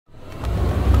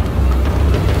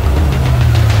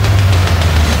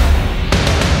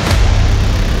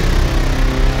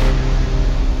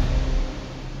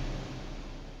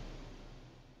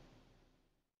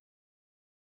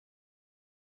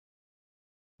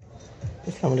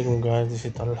अस्सलाम वालेकुम guys, this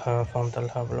is Talha from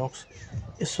Talha blogs.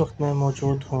 इस वक्त मैं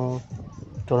मौजूद हूँ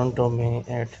टोरंटो में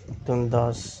एट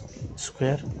दुंदास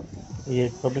स्क्वायर। ये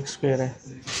एक पब्लिक स्क्वायर है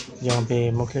जहाँ पे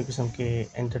मुख्तलिफ़ किस्म के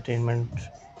एंटरटेनमेंट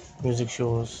म्यूज़िक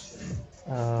शोज़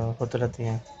होते रहते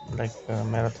हैं, लाइक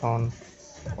मैराथन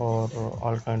और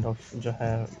ऑल काइंड ऑफ जो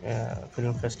है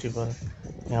फिल्म फेस्टिवल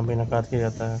यहाँ पे इनकाद किया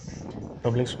जाता है।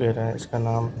 पब्लिक स्क्वायर है, इसका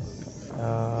नाम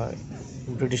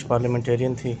ब्रिटिश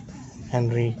पार्लियामेंटेरियन थी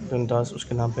हेनरी दुंदास,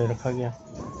 उसके नाम पे रखा गया,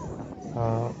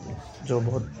 जो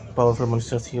बहुत पावरफुल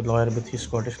मिनिस्टर थी, लॉयर भी थी,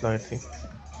 स्कॉटिश लॉयर थी।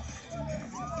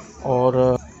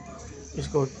 और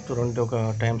इसको टोरंटो का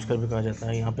टाइम स्क्वायर भी कहा जाता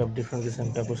है। यहाँ पे अब डिफरेंट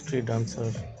किस्म का कुछ स्ट्रीट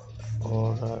डांसर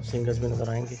और सिंगर्स भी नज़र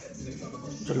आएंगे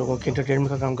जो लोगों के एंटरटेनमेंट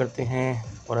का काम करते हैं,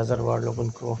 और एज अ रिवार्ड लोग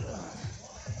उनको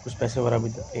कुछ पैसे वगैरह भी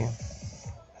देते हैं।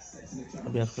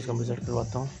 अभी आपको इसका विजिट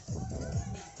करवाता हूँ।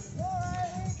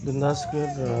 दुंदास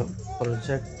square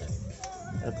project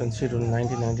considered in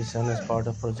 1997 as part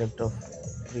of project of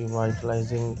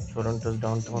revitalizing Toronto's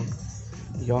downtown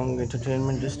young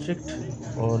entertainment district,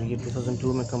 और ये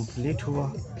 2002 में कंप्लीट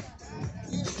हुआ।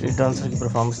 स्ट्रीट डांसर की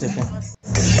परफॉर्मेंस देखें।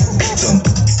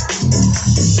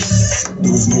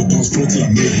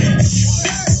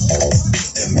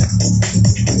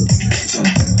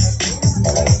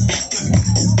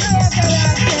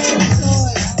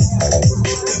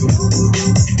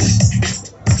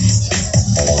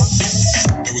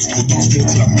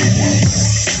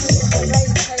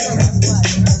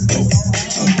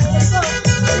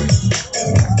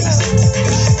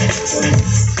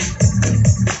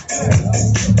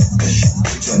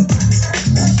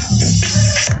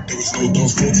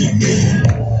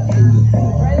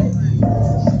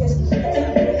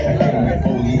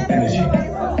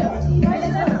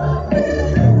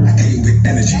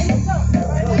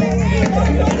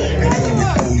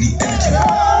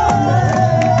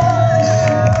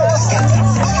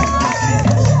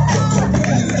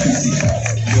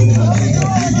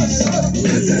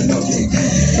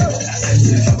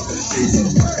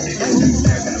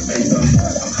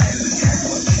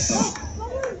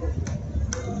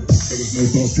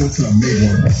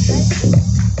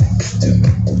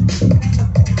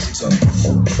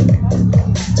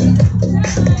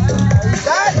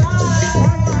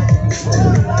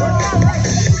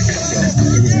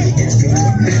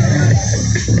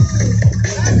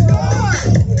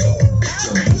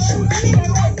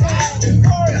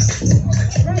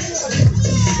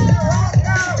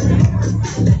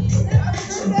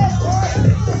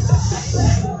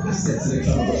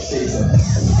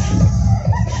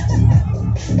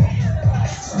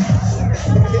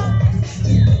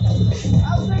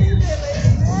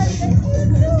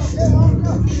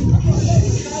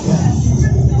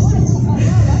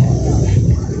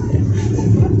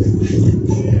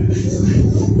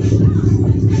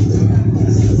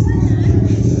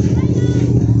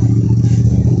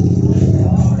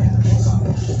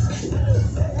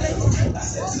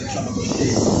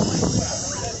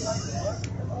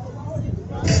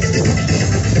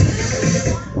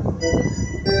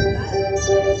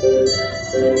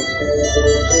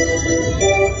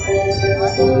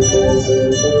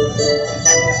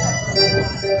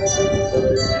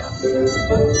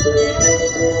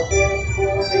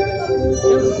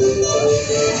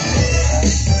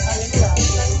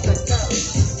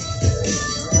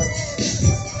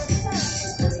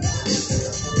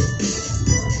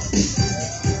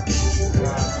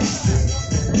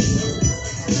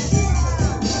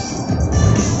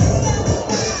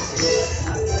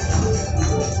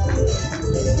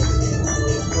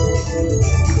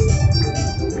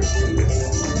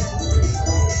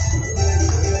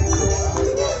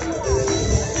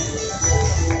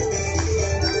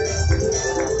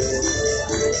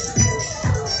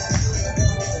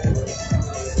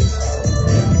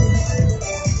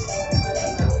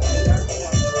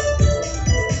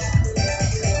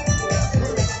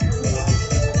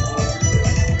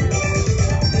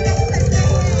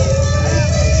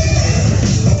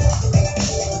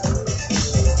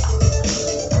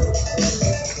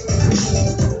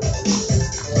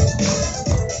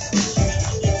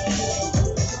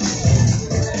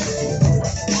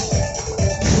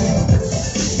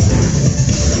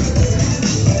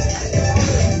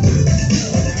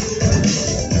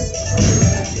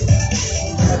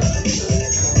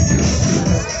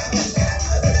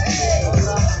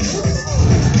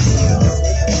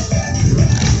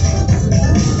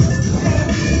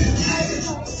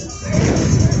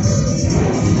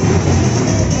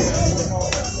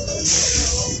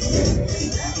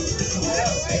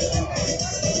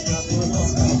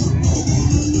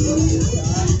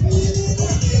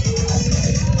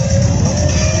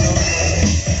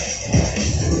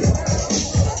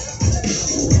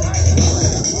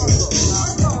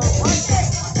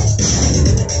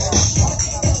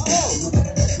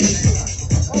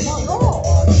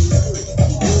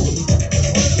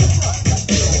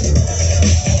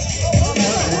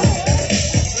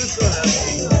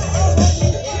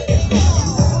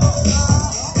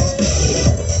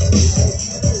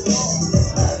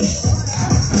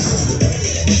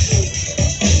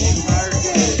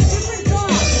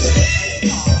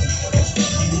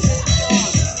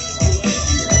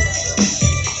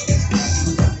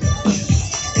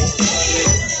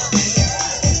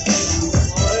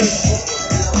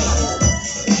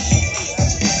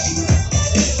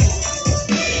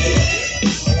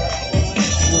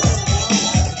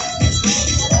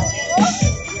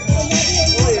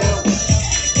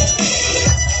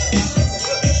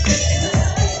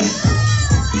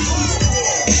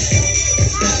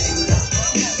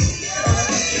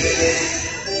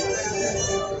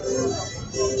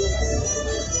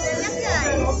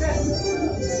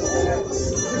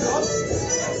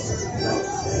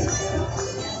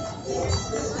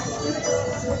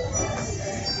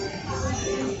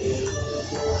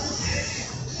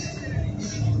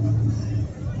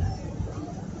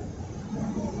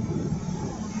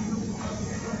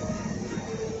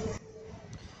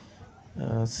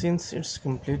 Since it's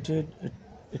completed,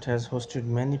 it has hosted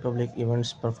many public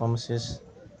events, performances,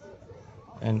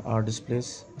 and art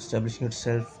displays, establishing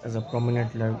itself as a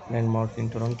prominent landmark in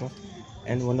Toronto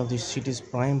and one of the city's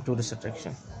prime tourist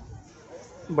attraction.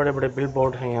 बड़े बड़े bill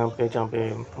board हैं यहाँ पे जहाँ पे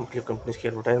मुख्तलिफ़ companies की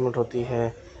advertisement होती है।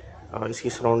 इसकी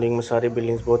सराउंडिंग में सारी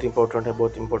बिल्डिंग्स बहुत इंपॉर्टेंट है,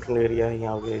 बहुत इंपॉर्टेंट एरिया है।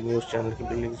 यहाँ पे न्यूज़ चैनल की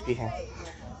बिल्डिंग्स भी हैं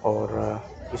और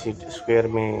इसी स्क्वायर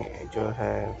में जो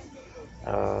है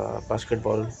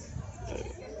बास्केटबॉल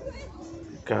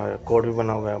का कोर्ट भी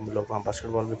बना हुआ है। हम लोग वहाँ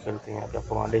बास्केटबॉल भी खेलते हैं। अभी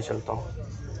आपको वहाँ ले चलता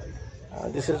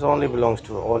हूँ। This is only belongs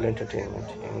to all entertainment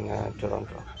in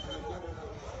Toronto.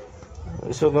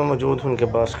 इस वक्त मैं मौजूद हूँ उनके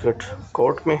बास्केट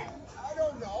कोर्ट में।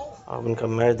 आप उनका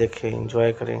मैच देखें,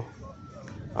 एंजॉय करें।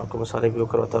 आपको मैं सारे व्यू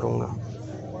करवाता रहूँगा।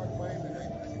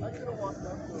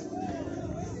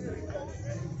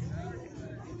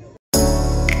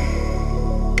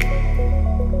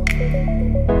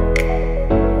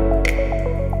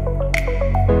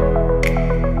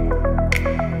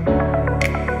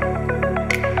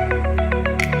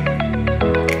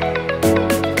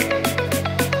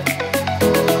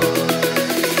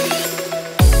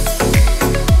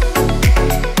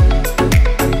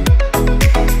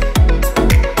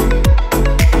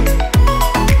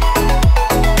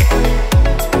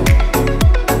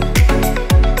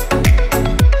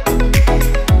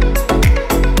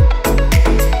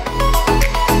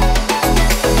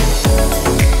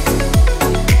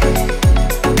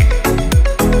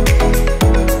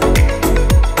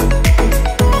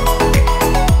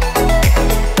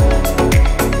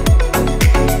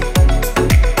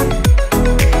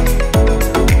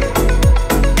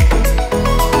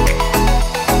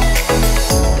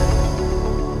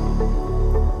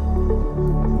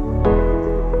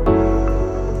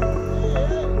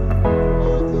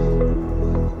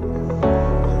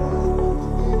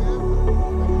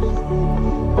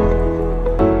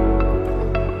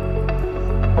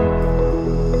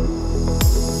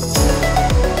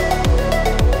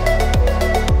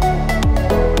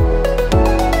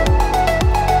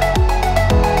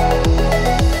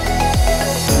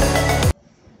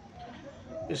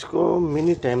 इसको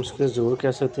मिनी टाइम स्क्वायर ज़रूर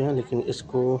कह सकते हैं, लेकिन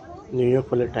इसको न्यूयॉर्क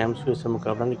वाले टाइम स्क्वायर से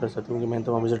मुकाबला नहीं कर सकते क्योंकि मैंने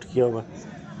तो वहाँ विज़िट किया हुआ।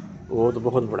 वो तो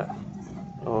बहुत बड़ा है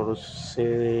और उससे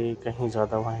कहीं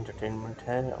ज़्यादा वहाँ एंटरटेनमेंट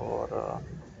है और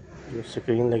जो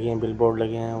स्क्रीन लगे हैं, बिल बोर्ड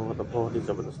लगे हैं, वो तो बहुत ही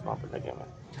ज़बरदस्त वहाँ पे लगे हुए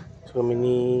हैं। इसको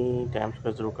मिनी टाइम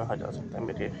स्क्वायर ज़रूर कहा जा सकता है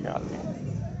मेरे ख्याल में।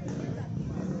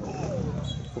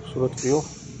 खूबसूरत व्यू।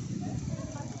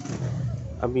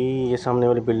 अभी ये सामने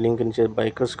वाली बिल्डिंग के नीचे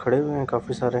बाइकर्स खड़े हुए हैं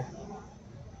काफ़ी सारे।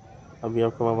 अभी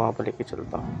आपको मैं वहाँ पर लेके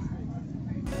चलता हूँ।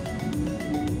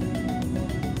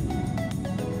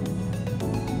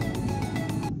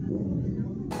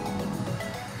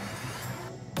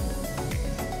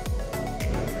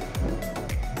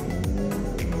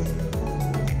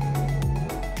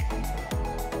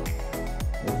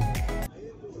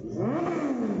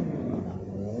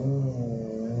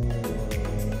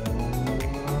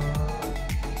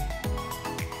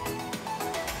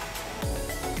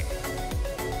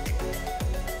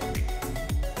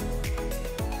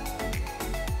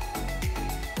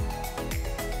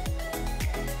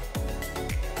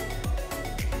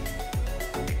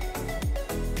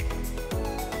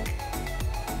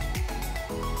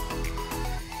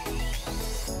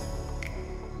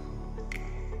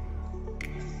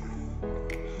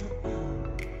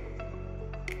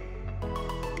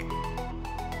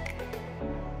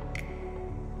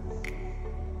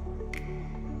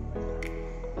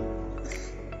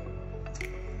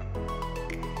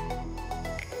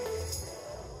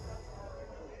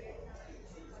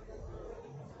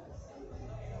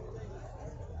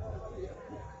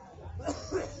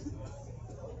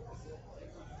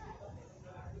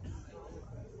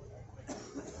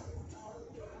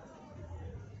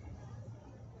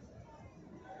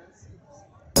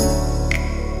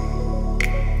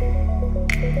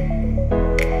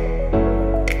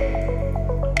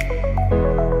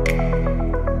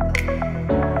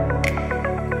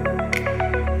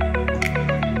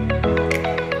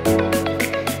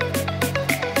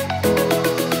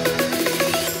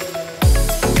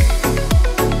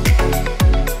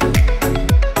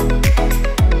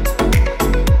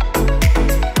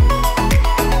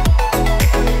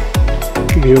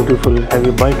 Beautiful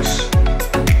heavy bikes.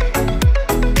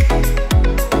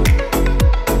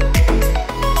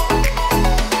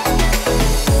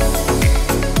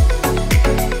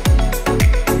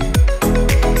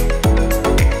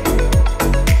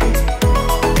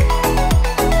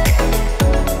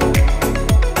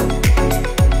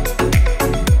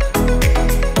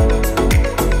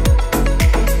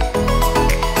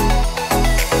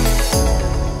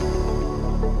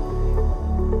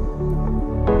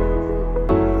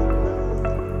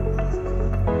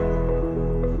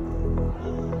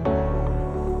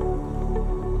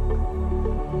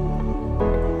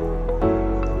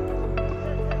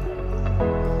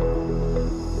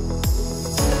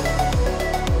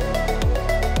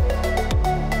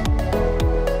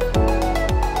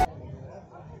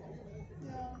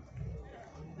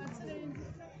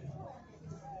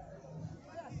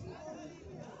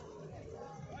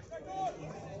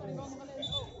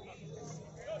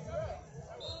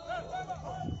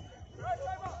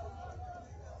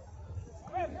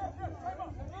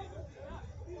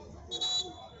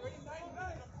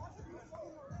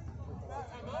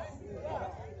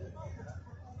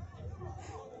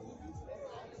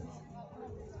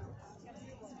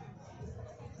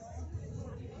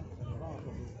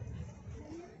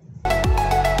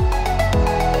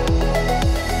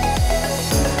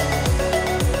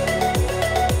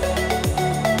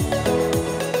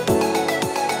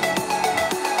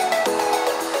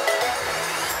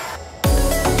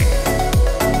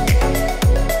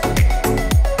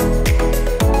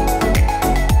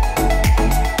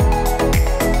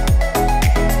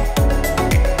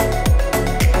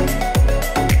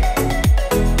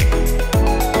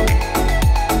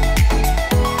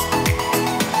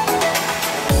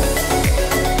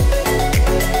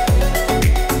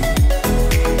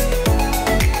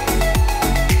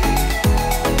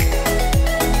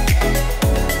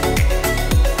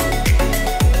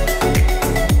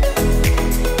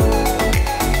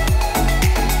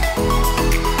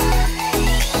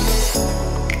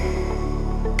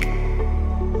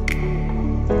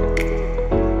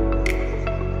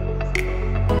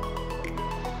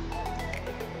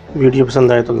 वीडियो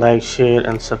पसंद आए तो लाइक शेयर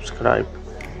एंड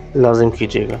सब्सक्राइब लाजिम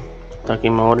कीजिएगा ताकि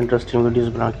मैं और इंटरेस्टिंग वीडियोस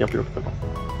बना के अपलोड करूँ।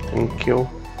 Thank you.